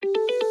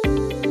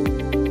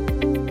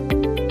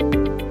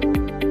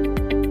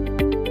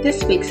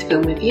This week's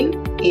film review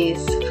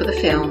is for the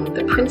film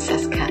The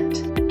Princess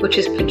Cut, which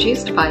is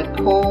produced by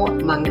Paul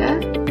Munger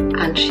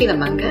and Sheila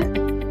Munger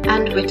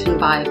and written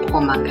by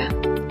Paul Munger.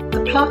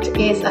 The plot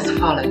is as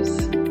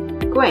follows.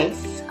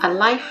 Grace, a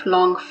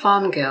lifelong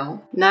farm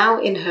girl,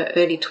 now in her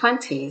early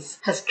 20s,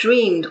 has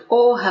dreamed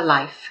all her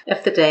life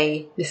of the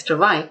day Mr.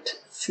 Right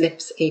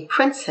slips a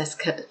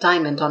princess-cut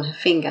diamond on her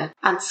finger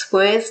and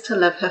swears to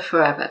love her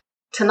forever.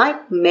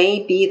 Tonight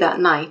may be that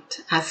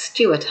night, as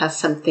Stuart has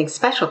something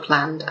special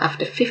planned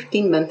after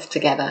 15 months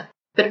together.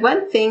 But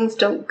when things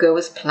don't go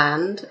as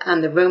planned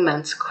and the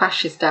romance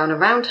crashes down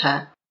around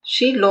her,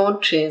 she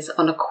launches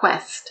on a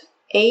quest,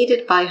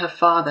 aided by her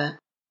father,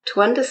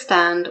 to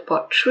understand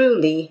what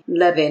truly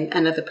loving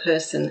another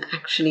person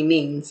actually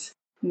means.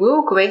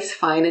 Will Grace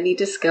finally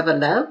discover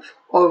love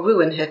or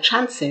ruin her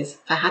chances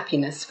for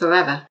happiness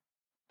forever?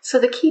 So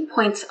the key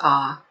points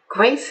are,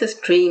 Grace has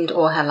dreamed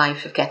all her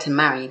life of getting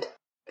married.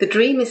 The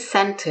dream is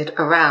centered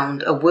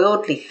around a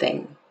worldly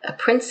thing, a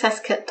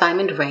princess-cut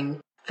diamond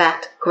ring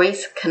that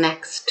Grace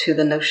connects to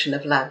the notion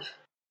of love.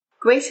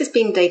 Grace has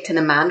been dating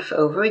a man for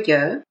over a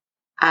year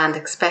and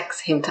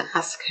expects him to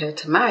ask her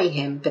to marry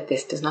him, but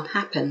this does not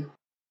happen.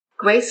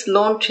 Grace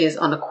launches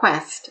on a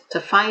quest to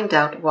find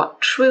out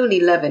what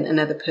truly loving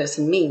another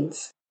person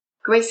means.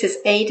 Grace is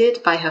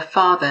aided by her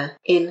father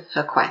in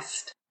her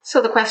quest. So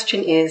the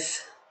question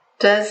is,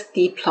 does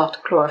the plot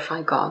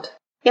glorify God?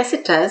 Yes,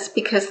 it does,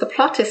 because the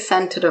plot is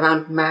centered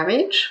around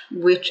marriage,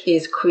 which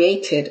is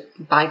created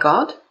by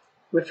God,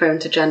 referring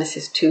to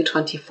Genesis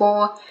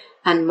 2:24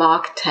 and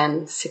Mark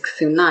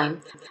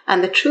 10:6-9.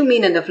 And the true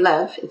meaning of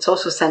love, it's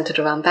also centered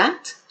around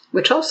that,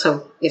 which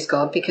also is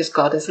God, because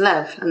God is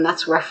love, and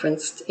that's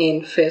referenced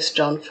in 1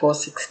 John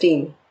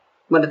 4:16,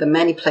 one of the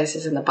many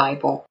places in the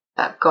Bible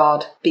that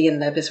God, being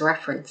love, is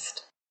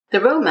referenced. The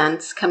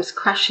romance comes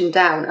crashing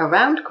down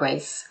around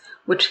Grace,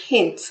 which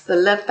hints the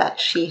love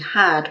that she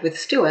had with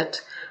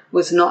Stuart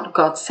was not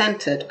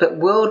God-centered, but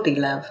worldly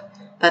love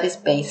that is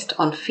based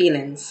on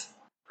feelings.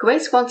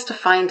 Grace wants to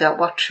find out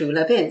what true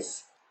love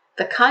is.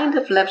 The kind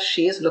of love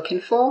she is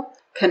looking for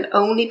can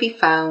only be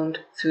found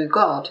through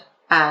God,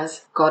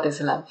 as God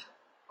is love.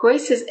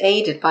 Grace is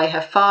aided by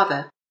her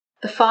father.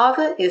 The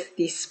father is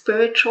the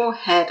spiritual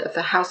head of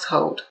the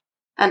household,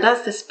 and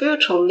as the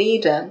spiritual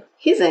leader,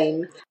 his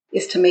aim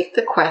is to make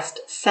the quest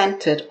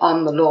centered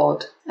on the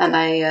Lord. And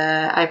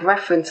I've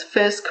referenced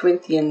 1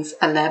 Corinthians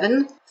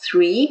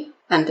 11:3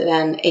 and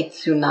then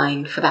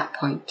 8-9 for that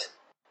point.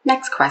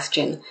 Next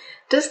question.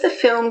 Does the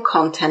film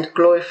content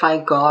glorify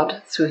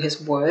God through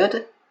his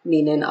word?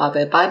 Meaning, are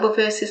there Bible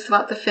verses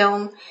throughout the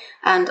film?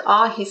 And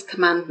are his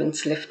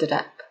commandments lifted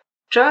up?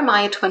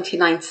 Jeremiah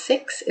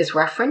 29:6 is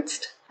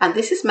referenced, and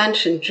this is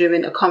mentioned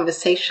during a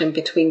conversation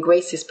between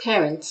Grace's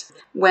parents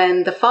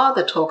when the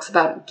father talks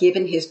about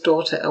giving his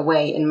daughter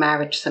away in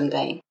marriage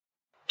someday.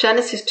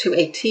 Genesis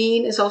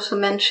 2:18 is also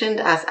mentioned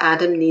as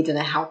Adam needing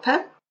a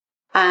helper,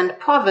 and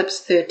Proverbs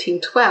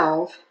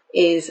 13:12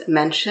 is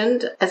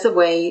mentioned as a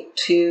way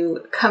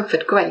to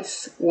comfort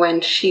Grace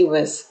when she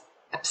was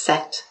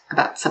upset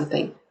about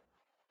something.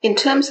 In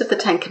terms of the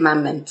Ten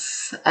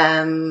Commandments,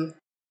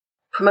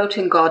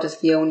 promoting God as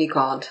the only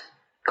God,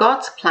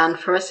 God's plan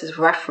for us is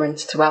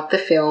referenced throughout the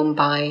film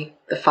by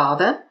the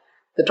father,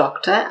 the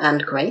doctor,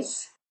 and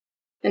Grace.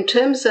 In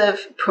terms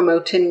of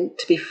promoting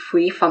to be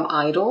free from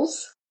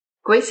idols,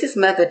 Grace's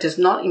mother does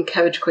not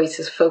encourage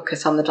Grace's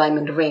focus on the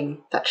diamond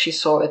ring that she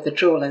saw at the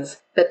jeweler's,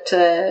 but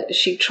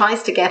she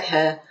tries to get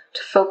her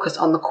to focus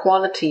on the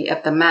quality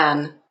of the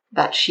man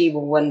that she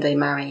will one day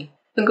marry.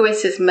 And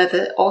Grace's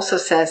mother also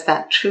says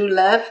that true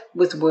love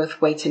was worth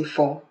waiting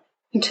for.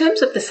 In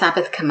terms of the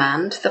Sabbath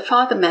command, the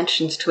father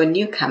mentions to a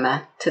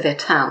newcomer to their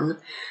town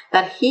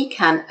that he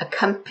can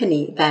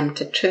accompany them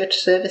to church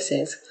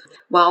services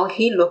while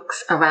he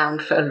looks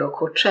around for a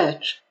local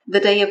church.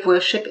 The day of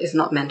worship is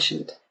not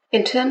mentioned.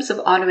 In terms of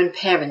honoring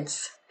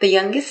parents, the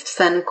youngest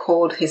son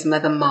called his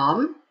mother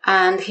Mom,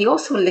 and he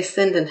also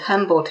listened and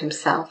humbled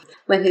himself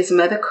when his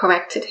mother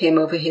corrected him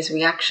over his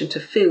reaction to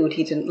food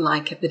he didn't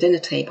like at the dinner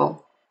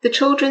table. The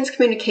children's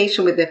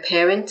communication with their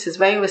parents is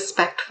very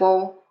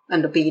respectful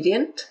and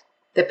obedient.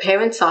 Their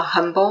parents are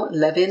humble,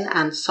 loving,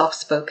 and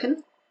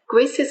soft-spoken.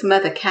 Grace's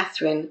mother,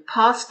 Catherine,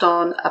 passed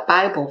on a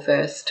Bible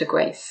verse to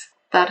Grace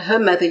that her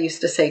mother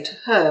used to say to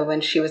her when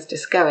she was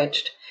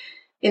discouraged.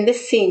 In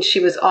this scene, she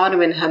was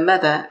honoring her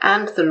mother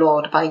and the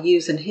Lord by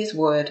using his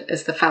word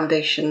as the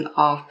foundation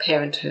of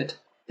parenthood.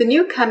 The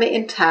newcomer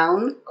in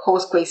town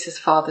calls Grace's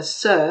father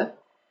Sir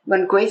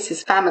when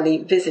Grace's family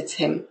visits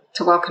him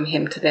to welcome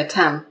him to their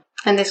town.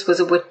 And this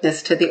was a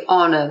witness to the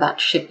honor that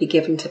should be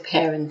given to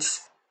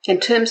parents. In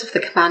terms of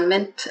the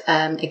commandment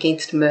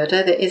against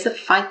murder, there is a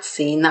fight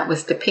scene that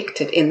was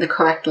depicted in the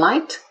correct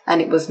light, and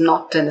it was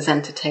not done as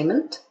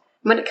entertainment.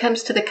 When it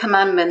comes to the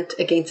commandment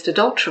against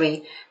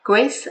adultery,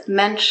 Grace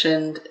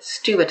mentioned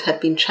Stuart had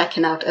been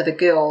checking out other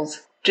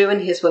girls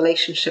during his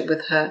relationship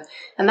with her,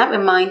 and that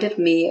reminded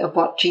me of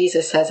what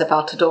Jesus says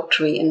about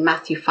adultery in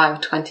Matthew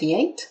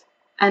 5:28.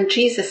 And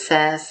Jesus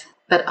says,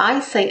 "But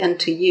I say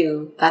unto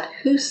you that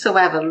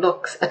whosoever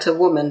looks at a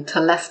woman to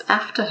lust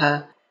after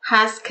her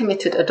has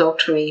committed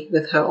adultery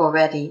with her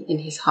already in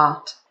his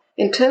heart.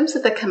 In terms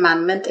of the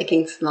commandment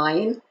against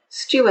lying,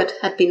 Stuart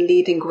had been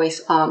leading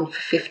Grace on for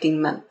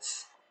 15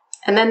 months.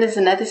 And then there's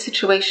another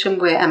situation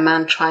where a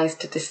man tries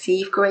to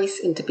deceive Grace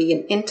into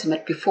being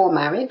intimate before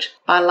marriage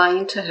by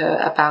lying to her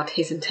about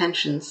his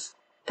intentions.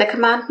 The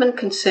commandment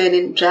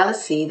concerning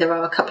jealousy, there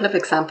are a couple of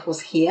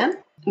examples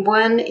here.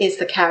 One is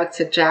the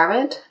character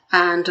Jared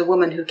and a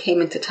woman who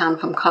came into town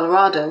from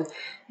Colorado.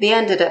 They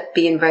ended up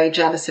being very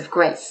jealous of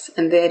Grace,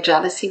 and their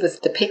jealousy was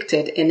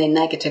depicted in a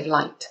negative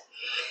light.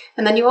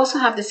 And then you also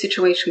have the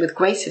situation with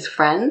Grace's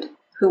friend,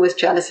 who was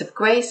jealous of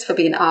Grace for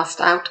being asked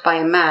out by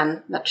a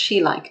man that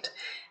she liked.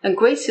 And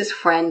Grace's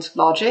friend's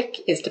logic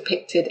is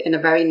depicted in a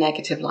very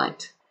negative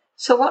light.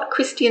 So what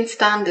Christian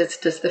standards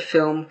does the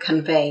film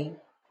convey?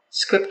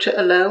 Scripture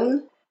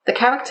alone? The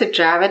character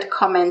Jared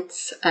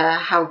comments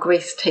how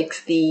Grace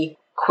takes the,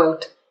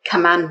 quote,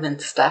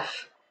 commandment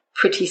stuff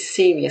pretty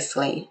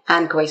seriously,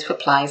 and Grace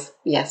replies,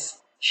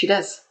 yes, she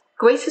does.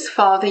 Grace's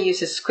father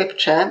uses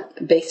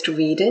scripture-based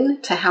reading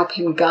to help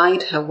him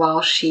guide her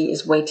while she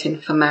is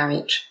waiting for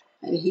marriage.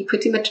 And he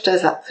pretty much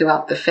does that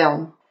throughout the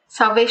film.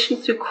 Salvation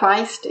through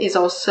Christ is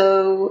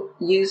also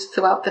used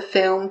throughout the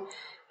film.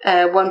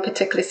 One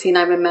particular scene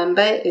I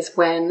remember is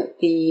when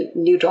the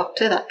new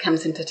doctor that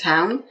comes into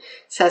town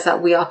says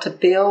that we are to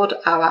build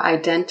our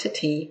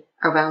identity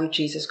around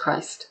Jesus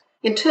Christ.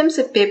 In terms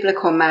of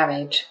biblical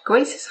marriage,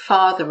 Grace's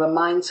father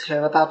reminds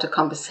her about a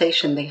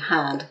conversation they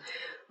had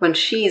when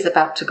she is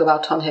about to go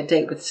out on her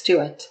date with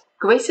Stuart.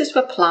 Grace's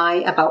reply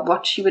about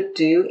what she would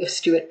do if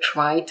Stuart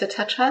tried to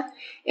touch her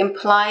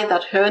implied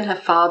that her and her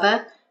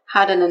father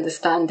had an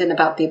understanding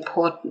about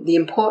the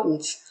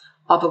importance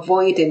of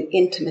avoiding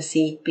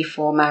intimacy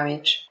before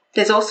marriage.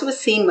 There's also a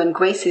scene when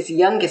Grace's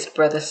youngest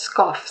brother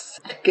scoffs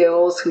at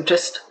girls who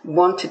just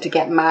wanted to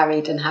get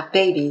married and have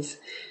babies.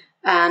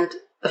 And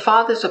the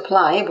father's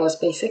reply was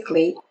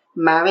basically,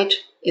 marriage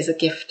is a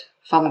gift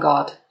from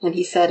God. And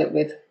he said it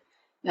with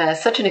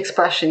such an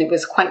expression, it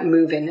was quite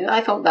moving. And I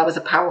thought that was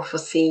a powerful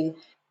scene,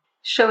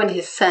 showing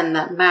his son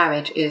that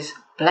marriage is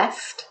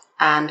blessed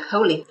and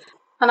holy.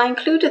 And I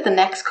included the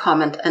next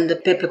comment under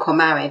biblical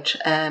marriage,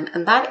 and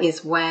that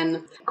is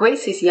when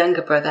Grace's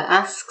younger brother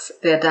asks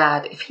their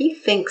dad if he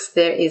thinks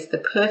there is the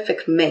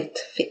perfect mate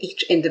for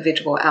each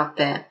individual out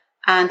there.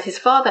 And his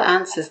father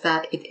answers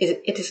that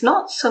it is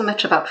not so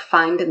much about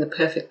finding the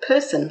perfect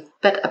person,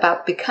 but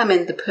about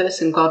becoming the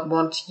person God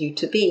wants you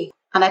to be.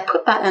 And I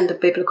put that under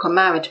biblical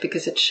marriage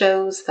because it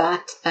shows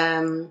that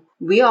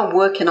we are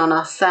working on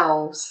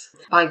ourselves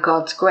by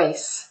God's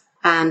grace,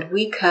 and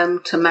we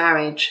come to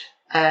marriage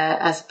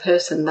as a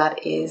person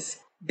that is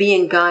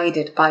being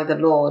guided by the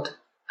Lord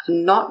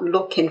and not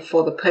looking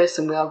for the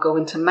person we are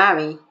going to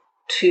marry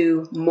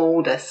to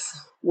mold us.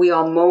 We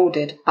are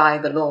molded by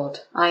the Lord.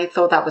 I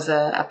thought that was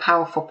a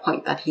powerful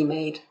point that he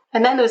made.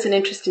 And then there was an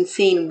interesting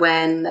scene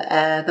when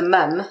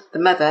the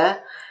mother,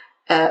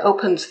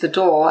 opens the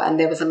door and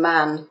there was a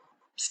man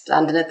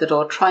standing at the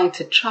door trying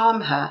to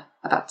charm her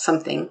about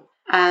something.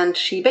 And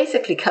she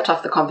basically cut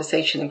off the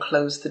conversation and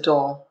closed the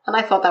door. And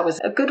I thought that was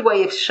a good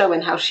way of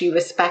showing how she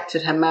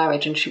respected her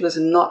marriage and she was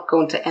not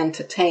going to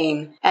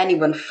entertain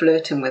anyone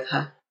flirting with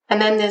her.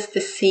 And then there's the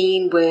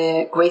scene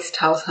where Grace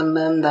tells her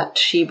mum that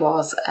she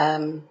was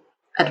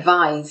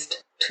advised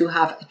to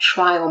have a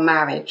trial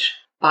marriage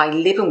by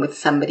living with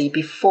somebody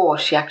before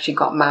she actually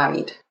got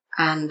married.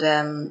 And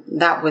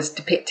that was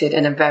depicted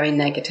in a very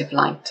negative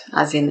light,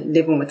 as in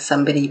living with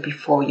somebody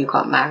before you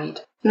got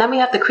married. And then we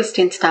have the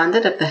Christian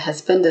standard of the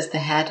husband as the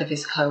head of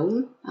his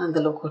home and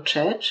the local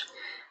church.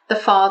 The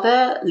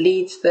father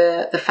leads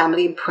the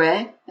family in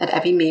prayer at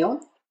every meal.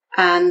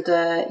 And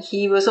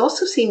he was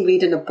also seen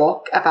reading a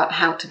book about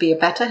how to be a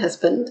better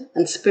husband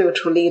and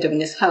spiritual leader in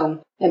his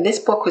home. And this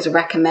book was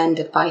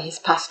recommended by his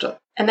pastor.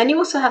 And then you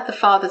also have the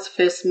father's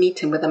first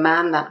meeting with a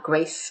man that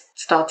Grace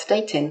starts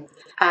dating.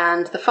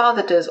 And the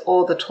father does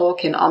all the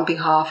talking on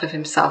behalf of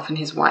himself and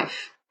his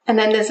wife. And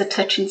then there's a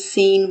touching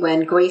scene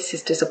when Grace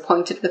is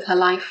disappointed with her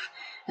life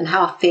and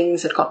how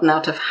things had gotten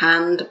out of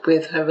hand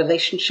with her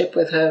relationship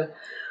with her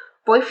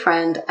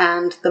boyfriend.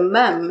 And the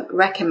mum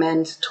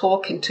recommends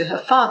talking to her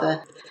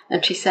father.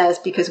 And she says,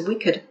 because we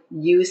could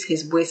use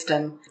his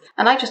wisdom.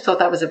 And I just thought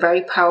that was a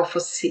very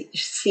powerful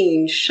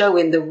scene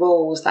showing the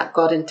roles that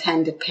God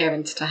intended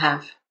parents to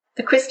have.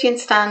 The Christian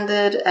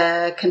standard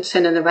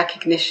concerning the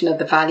recognition of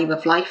the value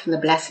of life and the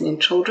blessing in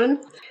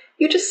children.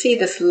 You just see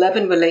this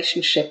loving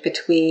relationship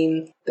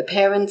between the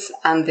parents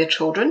and their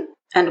children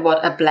and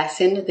what a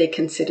blessing they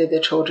consider their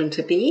children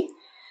to be.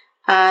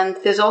 And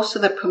there's also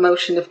the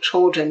promotion of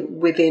children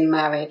within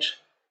marriage,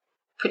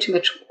 pretty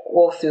much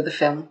all through the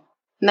film.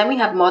 And then we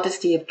have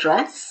modesty of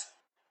dress.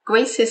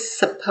 Grace's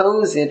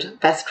supposed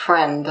best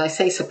friend, I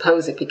say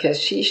supposed because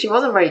she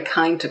wasn't very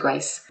kind to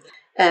Grace.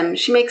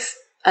 She makes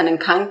an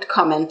unkind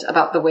comment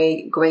about the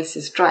way Grace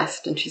is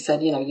dressed. And she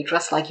said, you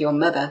dress like your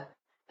mother.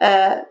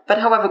 But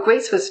however,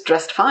 Grace was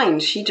dressed fine.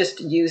 She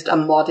just used a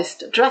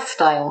modest dress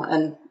style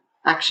and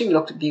actually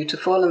looked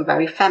beautiful and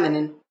very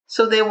feminine.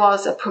 So there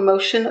was a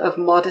promotion of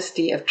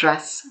modesty of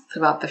dress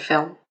throughout the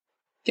film.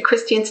 the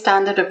Christian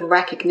standard of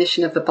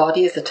recognition of the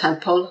body as the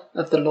temple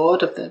of the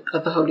Lord, of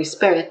the Holy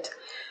Spirit,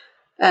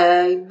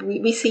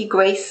 we see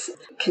Grace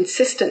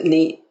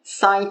consistently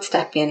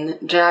sidestepping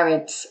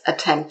Jared's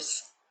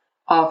attempts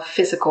of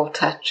physical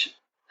touch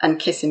and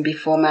kissing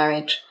before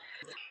marriage.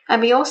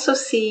 And we also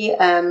see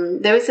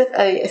there is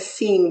a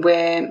scene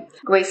where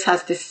Grace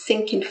has this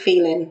sinking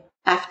feeling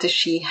after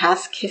she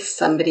has kissed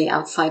somebody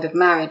outside of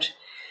marriage.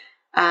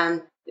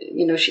 And,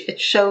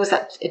 it shows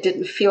that it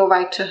didn't feel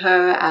right to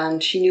her,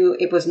 and she knew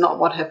it was not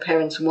what her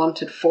parents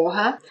wanted for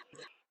her.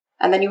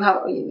 And then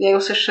they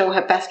also show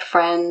her best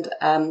friend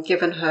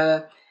giving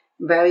her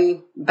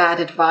very bad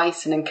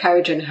advice and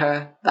encouraging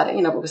her that,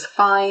 it was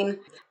fine,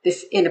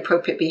 this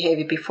inappropriate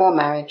behavior before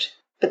marriage.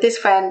 But this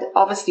friend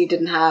obviously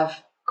didn't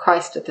have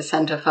Christ at the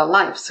center of her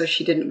life, so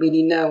she didn't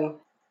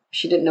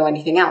know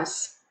anything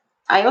else.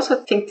 I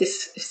also think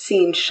this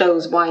scene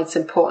shows why it's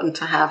important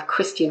to have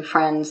Christian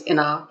friends in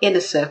our inner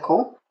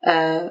circle,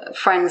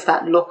 friends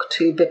that look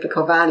to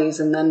biblical values,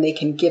 and then they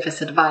can give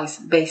us advice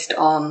based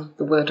on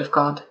the Word of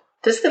God.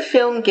 Does the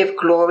film give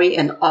glory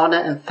and honor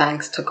and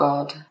thanks to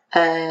God?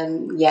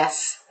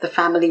 Yes, the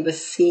family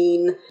was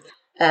seen,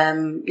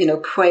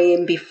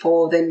 praying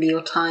before their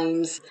meal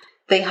times.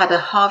 They had a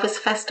harvest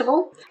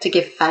festival to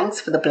give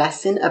thanks for the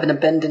blessing of an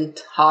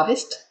abundant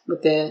harvest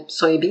with their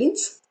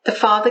soybeans. The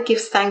father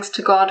gives thanks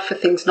to God for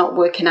things not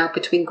working out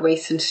between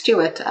Grace and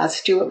Stuart, as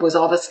Stuart was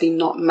obviously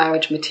not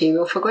marriage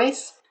material for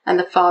Grace. And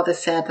the father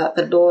said that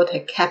the Lord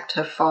had kept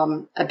her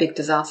from a big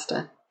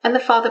disaster. And the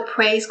father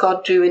praised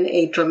God during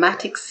a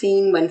dramatic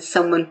scene when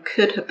someone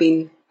could have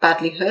been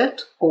badly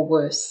hurt or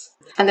worse.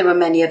 And there were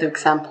many other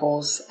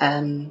examples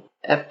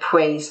of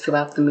praise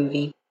throughout the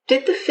movie.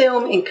 Did the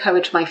film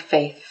encourage my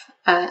faith?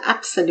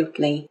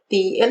 Absolutely.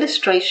 The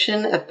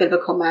illustration of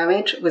biblical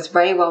marriage was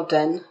very well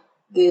done.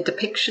 The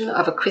depiction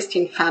of a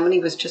Christian family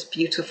was just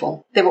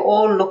beautiful. They were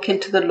all looking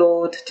to the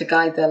Lord to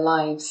guide their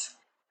lives.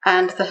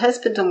 And the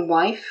husband and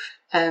wife,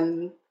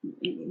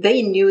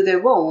 they knew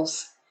their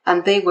roles,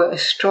 and they were a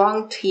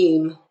strong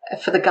team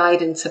for the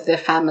guidance of their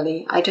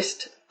family. I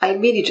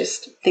really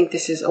just think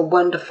this is a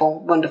wonderful,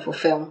 wonderful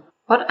film.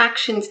 What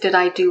actions did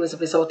I do as a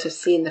result of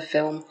seeing the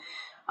film?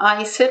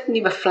 I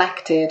certainly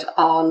reflected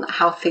on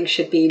how things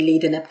should be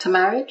leading up to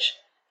marriage.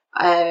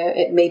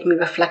 It made me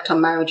reflect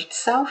on marriage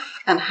itself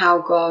and how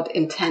God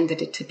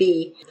intended it to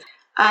be.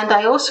 And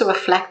I also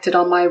reflected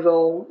on my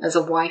role as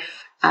a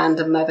wife and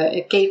a mother.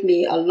 It gave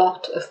me a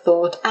lot of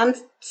thought and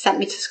sent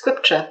me to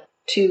scripture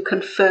to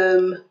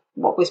confirm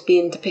what was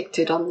being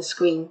depicted on the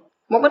screen.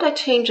 What would I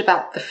change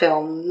about the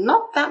film?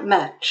 Not that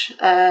much.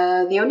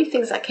 The only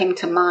things that came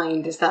to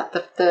mind is that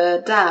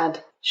the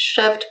dad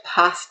shoved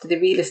past the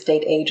real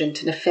estate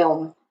agent in a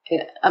film.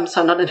 I'm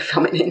sorry, not in a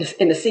film,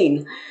 in a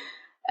scene.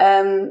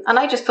 And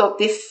I just thought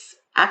this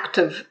act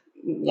of,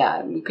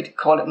 we could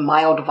call it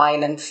mild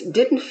violence,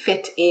 didn't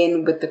fit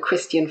in with the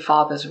Christian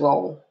father's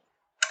role.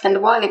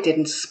 And while it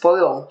didn't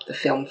spoil the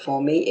film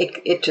for me,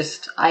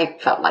 I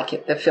felt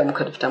like the film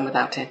could have done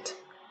without it.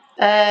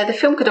 The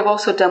film could have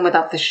also done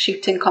without the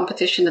shooting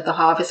competition at the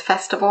Harvest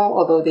Festival,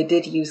 although they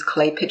did use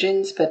clay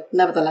pigeons, but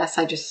nevertheless,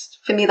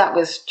 for me, that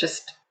was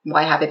just,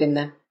 why have it in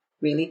there,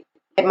 really?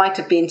 It might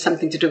have been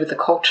something to do with the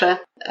culture,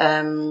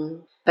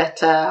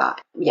 but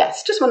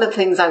it's just one of the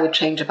things I would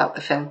change about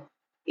the film.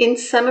 In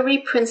summary,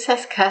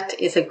 Princess Cut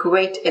is a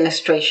great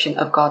illustration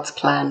of God's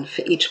plan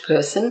for each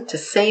person to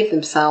save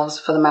themselves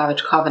for the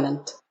marriage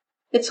covenant.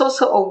 It's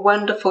also a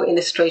wonderful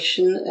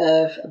illustration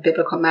of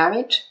biblical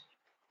marriage,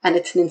 and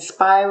it's an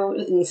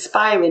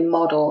inspiring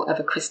model of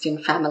a Christian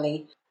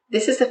family.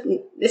 This is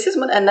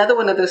another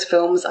one of those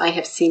films I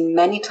have seen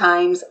many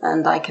times,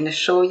 and I can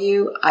assure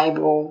you I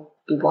will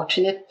be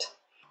watching it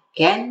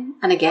again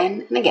and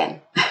again and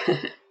again.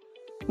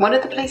 One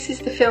of the places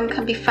the film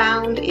can be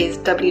found is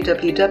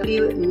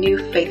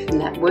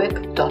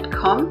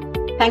www.newfaithnetwork.com.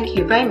 Thank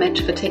you very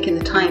much for taking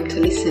the time to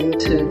listen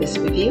to this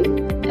review.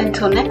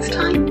 Until next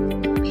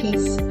time,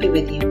 peace be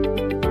with you.